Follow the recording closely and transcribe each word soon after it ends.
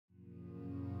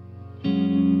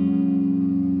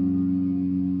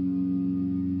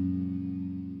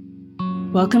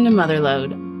Welcome to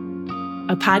Motherload,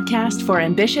 a podcast for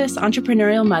ambitious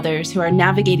entrepreneurial mothers who are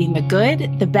navigating the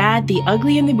good, the bad, the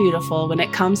ugly, and the beautiful when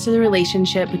it comes to the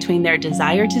relationship between their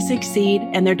desire to succeed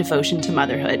and their devotion to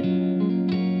motherhood.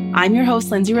 I'm your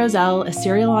host, Lindsay Roselle, a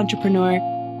serial entrepreneur,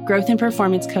 growth and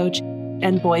performance coach,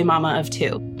 and boy mama of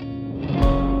two.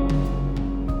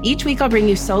 Each week, I'll bring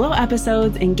you solo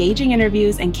episodes, engaging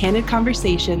interviews, and candid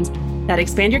conversations that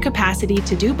expand your capacity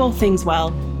to do both things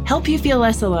well, help you feel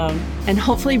less alone, and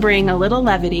hopefully bring a little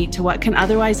levity to what can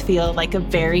otherwise feel like a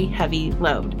very heavy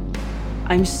load.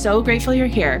 I'm so grateful you're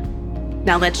here.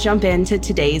 Now let's jump into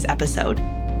today's episode.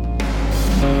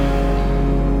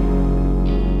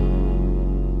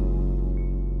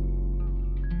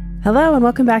 Hello, and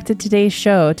welcome back to today's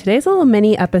show. Today's a little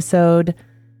mini episode,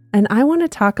 and I want to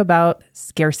talk about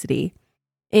scarcity.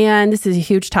 And this is a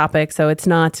huge topic, so it's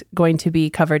not going to be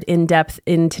covered in depth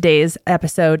in today's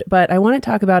episode, but I want to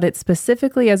talk about it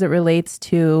specifically as it relates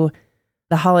to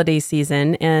the holiday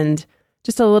season and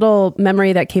just a little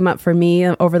memory that came up for me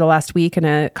over the last week in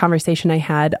a conversation I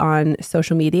had on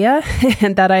social media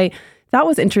and that I thought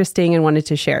was interesting and wanted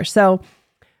to share. So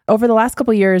over the last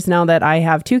couple of years, now that I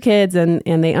have two kids and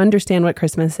they understand what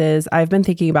Christmas is, I've been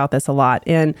thinking about this a lot.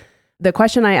 And the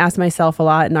question I ask myself a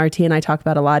lot, and RT and I talk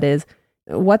about a lot, is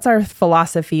what's our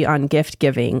philosophy on gift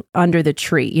giving under the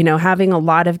tree? You know, having a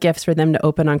lot of gifts for them to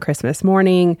open on Christmas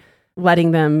morning,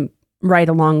 letting them write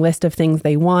a long list of things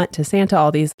they want to Santa,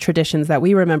 all these traditions that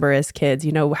we remember as kids.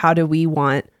 You know, how do we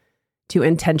want to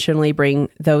intentionally bring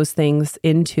those things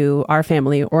into our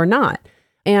family or not?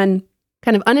 And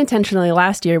kind of unintentionally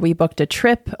last year, we booked a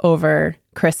trip over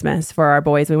Christmas for our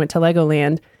boys. We went to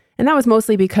Legoland. And that was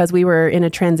mostly because we were in a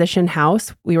transition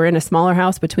house. We were in a smaller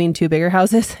house between two bigger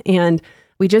houses, and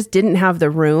we just didn't have the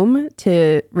room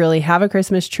to really have a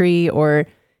Christmas tree or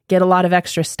get a lot of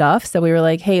extra stuff. So we were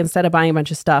like, hey, instead of buying a bunch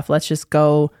of stuff, let's just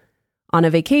go on a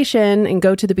vacation and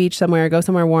go to the beach somewhere, go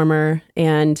somewhere warmer,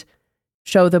 and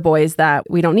show the boys that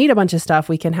we don't need a bunch of stuff.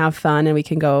 We can have fun and we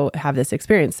can go have this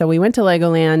experience. So we went to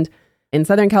Legoland in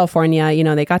Southern California. You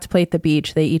know, they got to play at the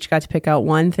beach. They each got to pick out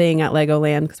one thing at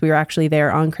Legoland because we were actually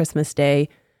there on Christmas Day.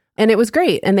 And it was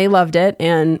great. And they loved it.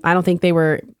 And I don't think they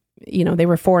were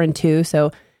 4 and 2.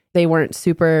 So they weren't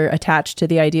super attached to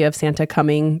the idea of Santa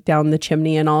coming down the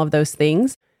chimney and all of those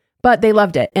things. But they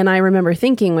loved it. And I remember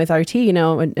thinking with RT, you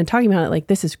know, and talking about it, like,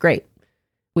 this is great.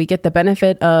 We get the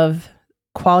benefit of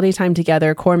quality time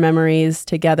together, core memories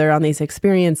together on these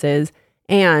experiences.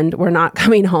 And we're not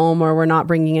coming home or we're not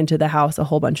bringing into the house a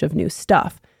whole bunch of new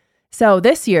stuff. So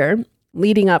this year,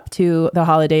 leading up to the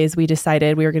holidays, we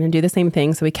decided we were going to do the same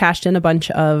thing. So we cashed in a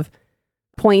bunch of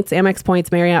points, Amex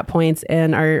points, Marriott points,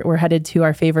 and we're headed to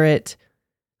our favorite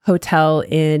hotel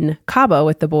in Cabo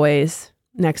with the boys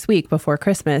next week before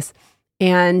Christmas.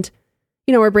 And,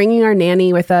 you know, we're bringing our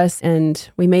nanny with us, and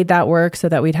we made that work so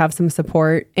that we'd have some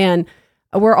support. And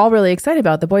we're all really excited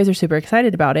about it. The boys are super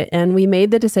excited about it. And we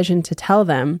made the decision to tell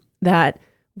them that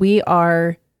we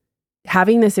are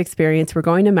having this experience. We're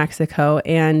going to Mexico.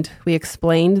 And we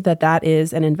explained that that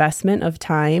is an investment of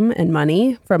time and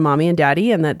money from mommy and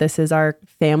daddy, and that this is our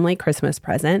family Christmas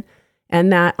present.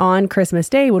 And that on Christmas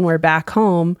Day, when we're back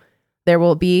home, there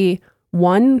will be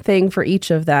one thing for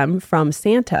each of them from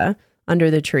Santa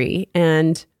under the tree.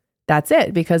 And that's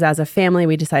it, because as a family,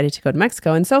 we decided to go to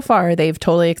Mexico. And so far, they've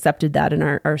totally accepted that and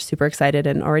are super excited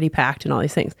and already packed and all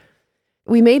these things.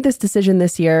 We made this decision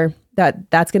this year that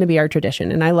that's going to be our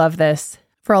tradition. And I love this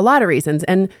for a lot of reasons.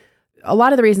 And a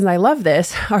lot of the reasons I love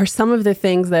this are some of the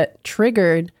things that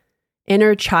triggered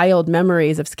inner child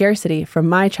memories of scarcity from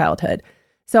my childhood.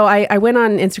 So I went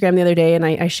on Instagram the other day and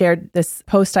I shared this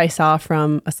post I saw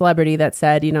from a celebrity that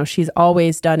said, you know, she's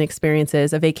always done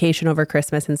experiences, a vacation over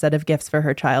Christmas instead of gifts for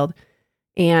her child,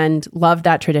 and loved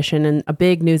that tradition. And a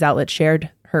big news outlet shared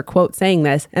her quote saying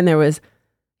this. And there was a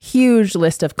huge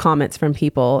list of comments from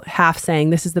people, half saying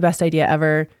this is the best idea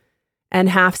ever, and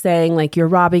half saying like you're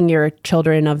robbing your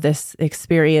children of this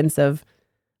experience of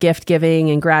gift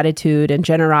giving and gratitude and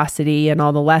generosity and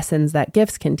all the lessons that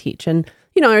gifts can teach. And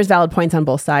you know, there's valid points on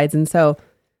both sides. And so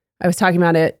I was talking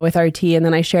about it with RT, and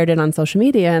then I shared it on social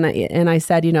media, and I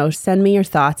said, you know, send me your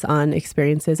thoughts on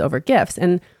experiences over gifts,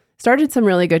 and started some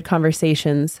really good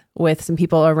conversations with some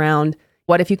people around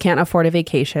what if you can't afford a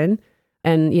vacation?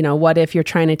 And, you know, what if you're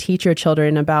trying to teach your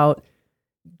children about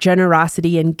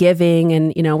generosity and giving,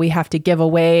 and, you know, we have to give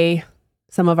away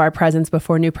some of our presents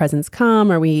before new presents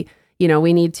come, or we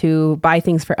need to buy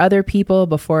things for other people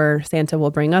before Santa will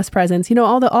bring us presents. You know,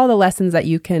 all the lessons that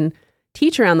you can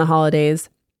teach around the holidays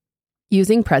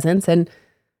using presents. And,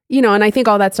 And I think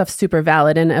all that stuff's super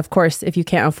valid. And of course, if you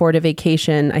can't afford a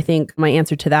vacation, I think my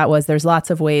answer to that was there's lots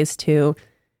of ways to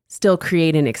still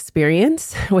create an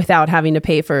experience without having to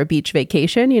pay for a beach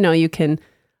vacation. You can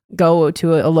go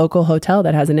to a local hotel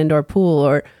that has an indoor pool,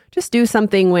 or just do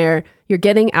something where you're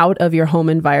getting out of your home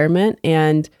environment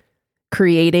and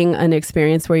creating an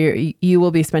experience where you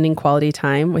will be spending quality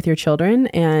time with your children,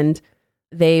 and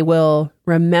they will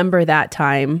remember that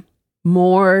time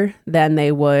more than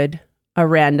they would a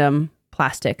random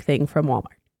plastic thing from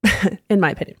Walmart, in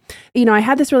my opinion. I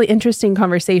had this really interesting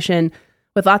conversation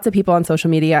with lots of people on social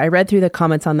media. I read through the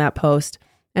comments on that post,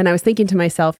 and I was thinking to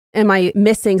myself, am I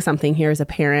missing something here as a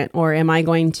parent, or am I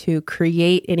going to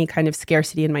create any kind of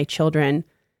scarcity in my children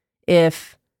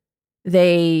if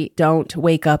they don't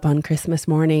wake up on Christmas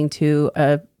morning to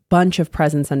a bunch of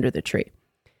presents under the tree?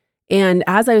 And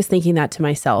as I was thinking that to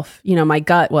myself, my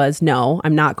gut was, no,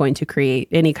 I'm not going to create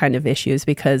any kind of issues,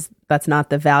 because that's not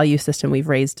the value system we've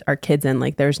raised our kids in.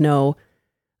 Like, there's no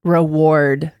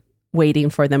reward waiting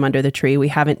for them under the tree. We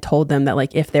haven't told them that,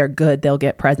 like, if they're good, they'll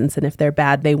get presents, and if they're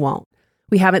bad, they won't.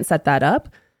 We haven't set that up.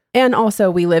 And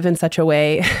also, we live in such a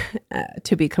way,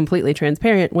 to be completely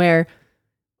transparent, where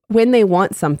when they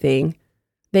want something,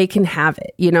 they can have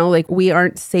it. Like, we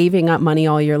aren't saving up money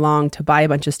all year long to buy a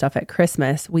bunch of stuff at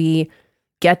Christmas. We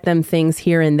get them things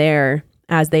here and there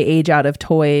as they age out of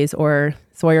toys, or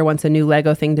Sawyer wants a new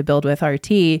Lego thing to build with RT.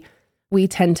 We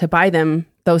tend to buy them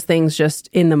those things just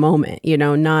in the moment,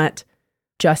 not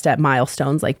just at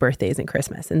milestones like birthdays and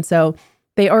Christmas. And so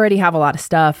they already have a lot of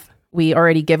stuff. We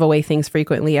already give away things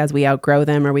frequently as we outgrow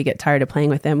them or we get tired of playing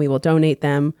with them. We will donate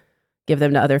them, give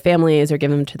them to other families, or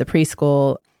give them to the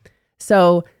preschool.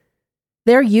 So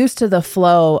they're used to the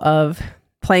flow of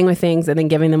playing with things and then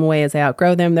giving them away as they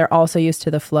outgrow them. They're also used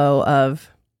to the flow of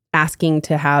asking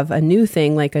to have a new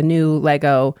thing, like a new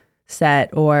Lego set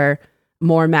or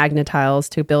more magnetiles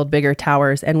to build bigger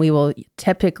towers. And we will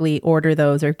typically order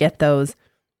those or get those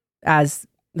as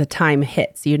the time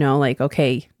hits, like,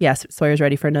 okay, yes, Sawyer's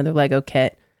ready for another Lego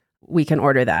kit. We can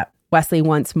order that. Wesley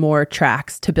wants more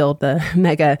tracks to build the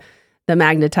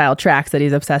magnetile tracks that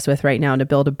he's obsessed with right now, to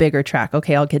build a bigger track.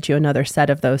 Okay, I'll get you another set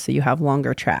of those so you have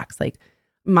longer tracks. Like,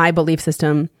 my belief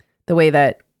system, the way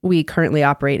that we currently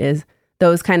operate, is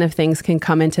those kind of things can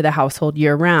come into the household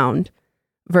year round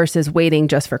versus waiting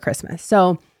just for Christmas.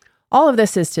 So all of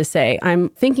this is to say, I'm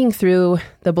thinking through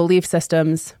the belief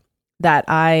systems that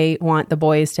I want the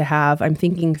boys to have. I'm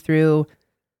thinking through,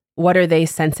 what are they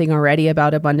sensing already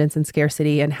about abundance and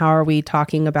scarcity, and how are we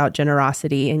talking about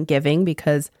generosity and giving?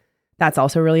 Because that's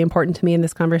also really important to me in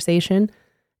this conversation,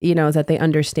 is that they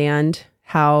understand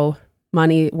how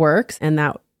money works, and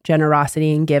that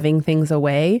generosity and giving things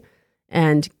away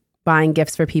and buying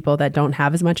gifts for people that don't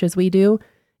have as much as we do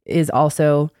is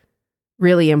also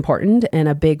really important and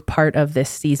a big part of this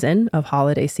season, of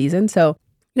holiday season. So,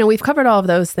 we've covered all of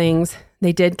those things.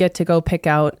 They did get to go pick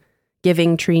out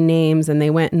giving tree names, and they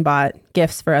went and bought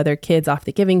gifts for other kids off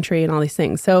the giving tree and all these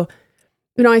things. So,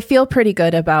 I feel pretty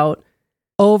good about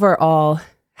overall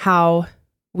how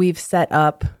we've set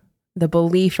up the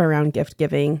belief around gift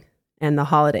giving and the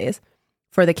holidays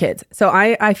for the kids. So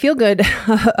I feel good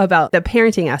about the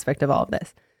parenting aspect of all of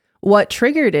this. What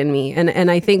triggered in me,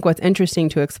 and I think what's interesting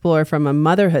to explore from a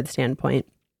motherhood standpoint,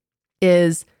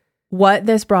 is what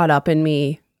this brought up in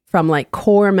me from like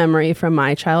core memory from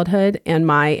my childhood and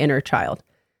my inner child.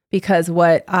 Because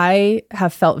what I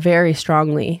have felt very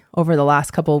strongly over the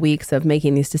last couple of weeks of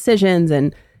making these decisions,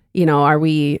 and are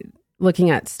we looking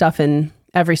at stuff in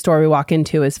every store we walk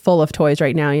into is full of toys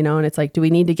right now, and it's like, do we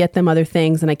need to get them other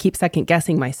things? And I keep second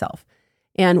guessing myself.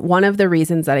 And one of the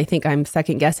reasons that I think I'm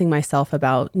second guessing myself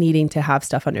about needing to have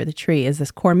stuff under the tree is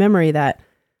this core memory that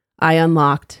I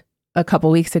unlocked a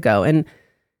couple weeks ago. And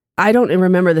I don't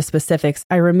remember the specifics.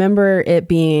 I remember it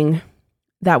being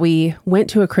that we went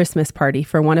to a Christmas party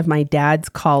for one of my dad's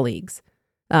colleagues.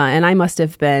 And I must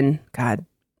have been,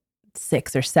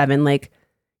 6 or 7, like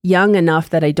young enough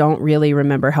that I don't really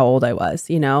remember how old I was,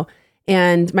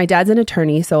 And my dad's an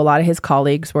attorney, so a lot of his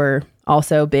colleagues were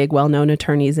also big, well-known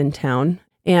attorneys in town.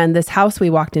 And this house we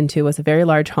walked into was a very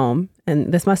large home.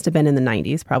 And this must have been in the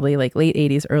 90s, probably like late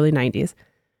 80s, early 90s.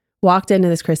 Walked into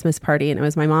this Christmas party, and it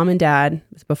was my mom and dad, it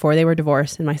was before they were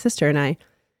divorced, and my sister and I.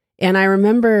 And I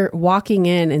remember walking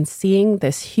in and seeing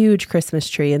this huge Christmas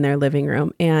tree in their living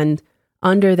room. And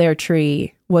under their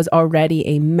tree was already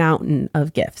a mountain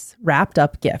of gifts, wrapped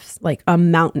up gifts, like a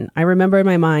mountain. I remember in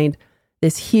my mind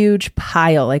this huge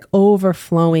pile, like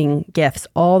overflowing gifts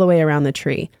all the way around the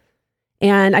tree.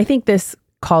 And I think this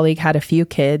colleague had a few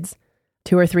kids,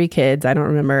 2 or 3 kids, I don't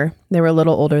remember. They were a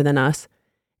little older than us.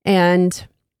 And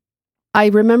I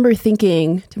remember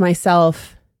thinking to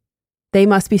myself, they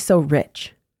must be so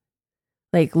rich.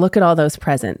 Like, look at all those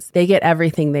presents. They get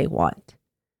everything they want.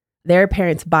 Their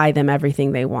parents buy them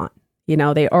everything they want. You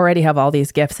know, they already have all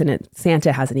these gifts and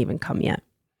Santa hasn't even come yet.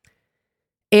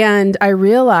 And I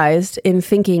realized in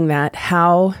thinking that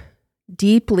how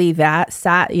deeply that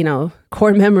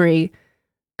core memory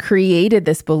created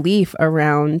this belief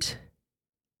around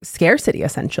scarcity,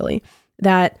 essentially,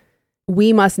 that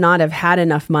we must not have had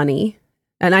enough money.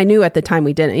 And I knew at the time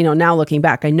we didn't, now looking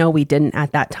back, I know we didn't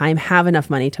at that time have enough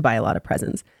money to buy a lot of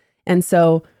presents. And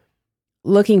so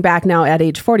looking back now at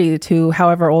age 40 to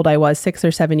however old I was, 6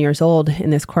 or 7 years old in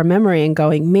this core memory and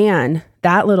going, man,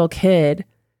 that little kid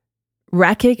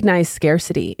recognized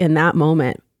scarcity in that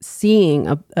moment,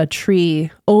 seeing a tree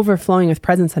overflowing with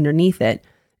presents underneath it,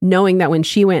 knowing that when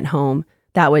she went home,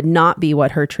 that would not be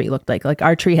what her tree looked like. Like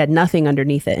our tree had nothing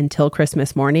underneath it until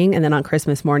Christmas morning. And then on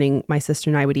Christmas morning, my sister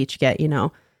and I would each get,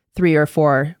 3 or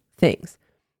 4 things.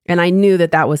 And I knew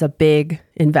that that was a big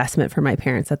investment for my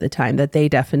parents at the time, that they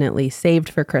definitely saved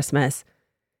for Christmas,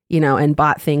 and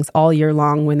bought things all year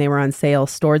long when they were on sale,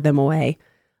 stored them away.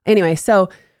 Anyway, so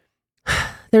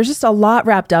there's just a lot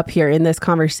wrapped up here in this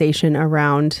conversation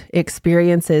around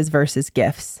experiences versus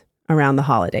gifts around the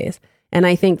holidays. And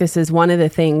I think this is one of the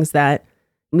things that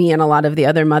me and a lot of the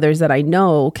other mothers that I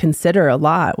know consider a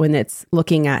lot when it's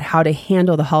looking at how to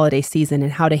handle the holiday season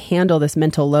and how to handle this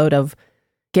mental load of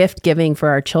gift giving for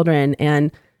our children. And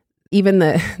even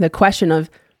the question of,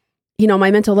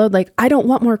 my mental load, like, I don't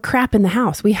want more crap in the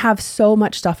house. We have so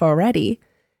much stuff already.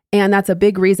 And that's a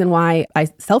big reason why I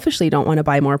selfishly don't want to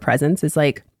buy more presents, is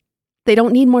like, they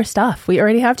don't need more stuff. We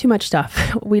already have too much stuff.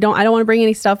 I don't want to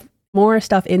bring more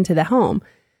stuff into the home.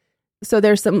 So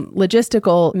there's some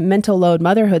logistical mental load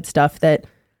motherhood stuff that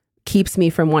keeps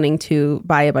me from wanting to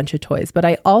buy a bunch of toys. But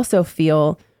I also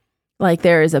feel like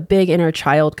there is a big inner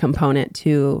child component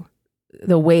to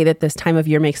the way that this time of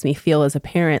year makes me feel as a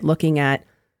parent, looking at,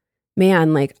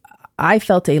 man, like I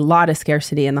felt a lot of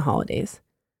scarcity in the holidays.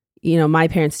 My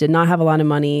parents did not have a lot of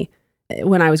money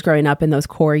when I was growing up in those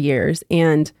core years.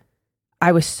 And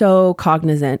I was so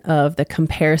cognizant of the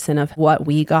comparison of what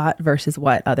we got versus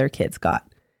what other kids got.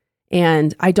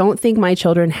 And I don't think my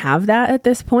children have that at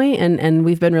this point. And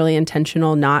we've been really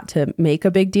intentional not to make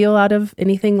a big deal out of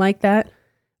anything like that.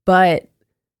 But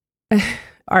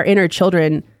our inner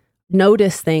children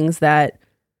notice things that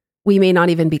we may not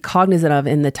even be cognizant of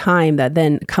in the time that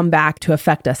then come back to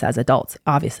affect us as adults,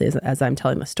 obviously, as I'm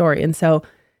telling the story. And so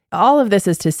all of this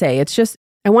is to say, it's just,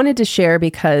 I wanted to share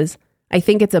because I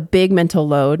think it's a big mental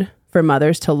load for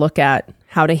mothers to look at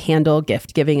how to handle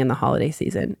gift giving in the holiday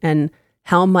season and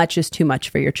how much is too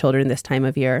much for your children this time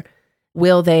of year.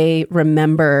 Will they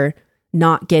remember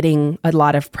not getting a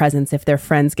lot of presents if their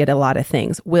friends get a lot of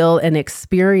things? Will an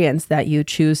experience that you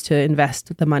choose to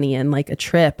invest the money in, like a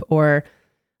trip or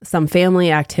some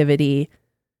family activity,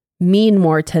 mean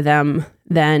more to them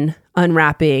than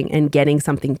unwrapping and getting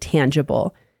something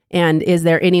tangible? And is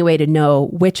there any way to know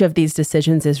which of these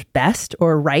decisions is best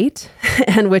or right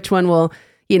and which one will,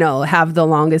 have the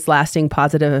longest lasting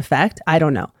positive effect? I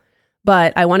don't know.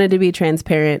 But I wanted to be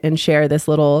transparent and share this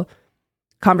little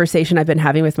conversation I've been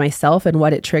having with myself and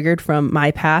what it triggered from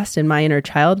my past and my inner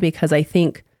child, because I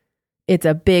think it's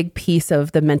a big piece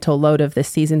of the mental load of this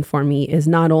season for me, is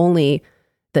not only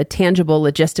the tangible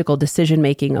logistical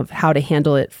decision-making of how to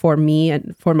handle it for me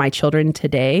and for my children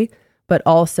today, but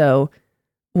also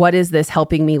what is this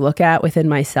helping me look at within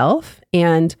myself,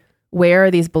 and where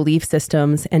are these belief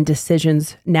systems and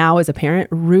decisions now as a parent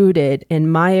rooted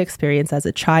in my experience as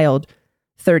a child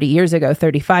 30 years ago,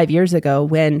 35 years ago,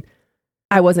 when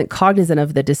I wasn't cognizant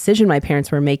of the decision my parents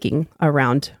were making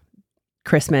around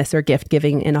Christmas or gift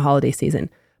giving in a holiday season.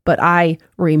 But I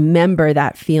remember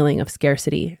that feeling of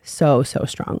scarcity so, so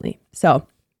strongly. So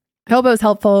I hope it was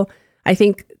helpful. I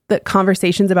think that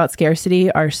conversations about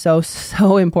scarcity are so,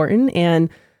 so important. And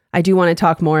I do want to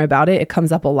talk more about it. It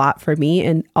comes up a lot for me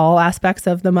in all aspects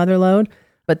of the mother load.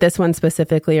 But this one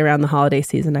specifically around the holiday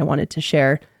season, I wanted to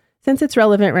share since it's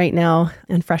relevant right now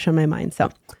and fresh on my mind. So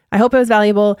I hope it was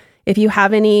valuable. If you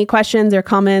have any questions or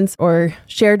comments or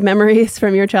shared memories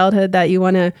from your childhood that you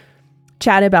want to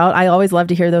chat about, I always love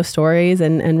to hear those stories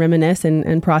and reminisce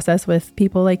and process with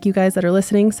people like you guys that are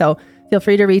listening. So feel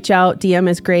free to reach out. DM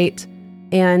is great.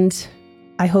 And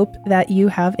I hope that you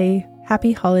have a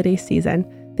happy holiday season.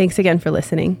 Thanks again for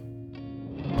listening.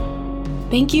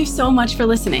 Thank you so much for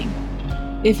listening.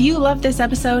 If you love this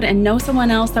episode and know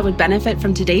someone else that would benefit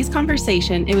from today's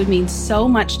conversation, it would mean so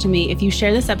much to me if you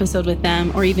share this episode with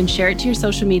them or even share it to your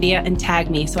social media and tag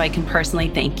me so I can personally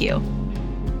thank you.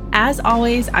 As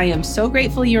always, I am so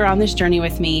grateful you're on this journey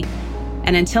with me.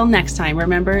 And until next time,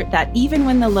 remember that even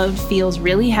when the load feels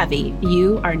really heavy,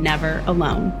 you are never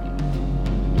alone.